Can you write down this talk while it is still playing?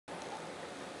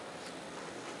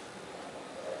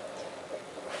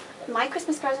my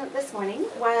Christmas present this morning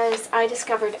was I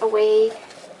discovered a way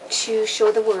to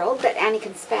show the world that Annie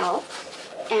can spell.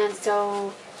 And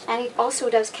so Annie also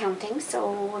does counting,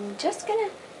 so I'm just going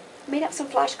to make up some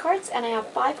flashcards, and I have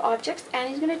 5 objects.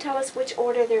 Annie's going to tell us which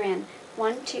order they're in,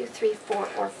 1, 2, 3, 4,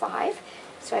 or 5.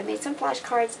 So I've made some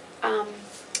flashcards,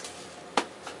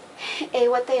 A,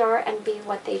 what they are, and B,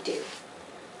 what they do.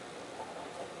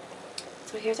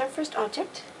 So here's our first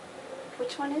object.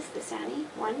 Which one is this, Annie?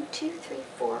 1, 2, 3,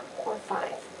 4, or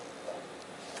 5?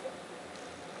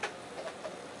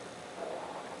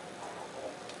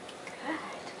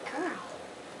 Good girl.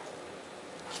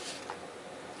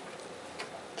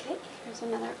 Okay, here's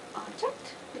another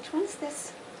object. Which one's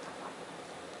this?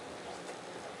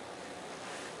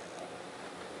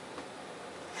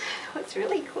 Oh, it's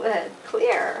really good,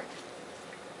 clear.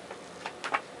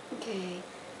 Okay,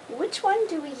 which one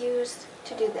do we use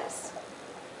to do this?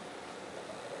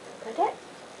 Put it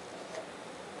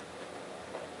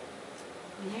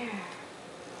there.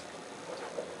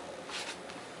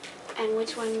 And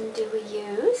which one do we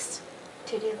use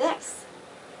to do this?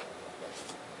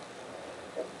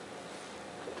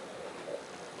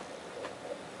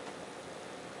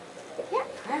 Yeah,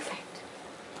 perfect.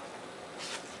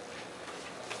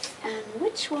 And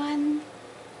which one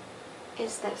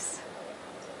is this?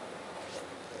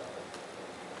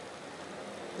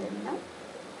 No.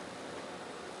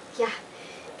 Yeah,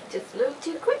 just a little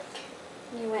too quick.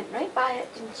 You went right by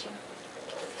it, didn't you?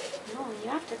 No, you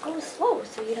have to go slow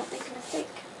so you don't make a mistake.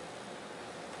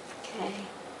 Okay,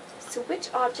 so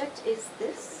which object is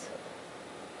this?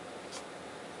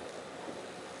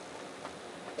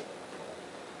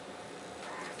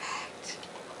 Perfect.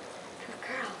 Good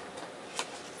girl.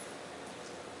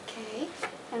 Okay,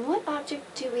 and what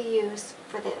object do we use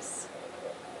for this?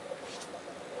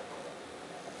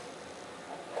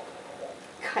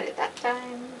 Got it that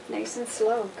time. Nice and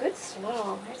slow. Good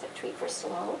slow. There's a treat for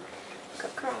slow.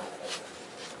 Good girl.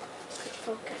 Good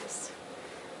focus.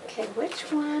 Okay,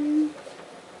 which one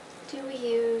do we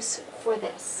use for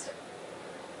this?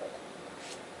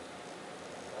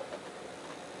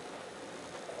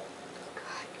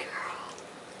 Good girl.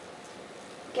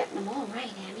 Getting them all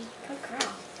right, Annie. Good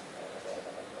girl.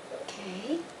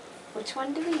 Okay, which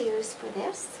one do we use for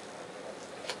this?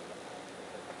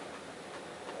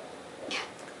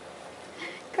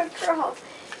 Good girl.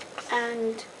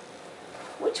 And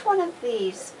which one of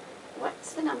these,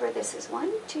 what's the number this is? 1,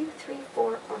 2, 3,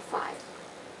 4, or 5?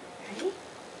 Ready?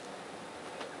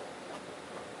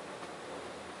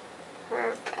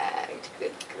 Perfect.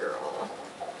 Good girl.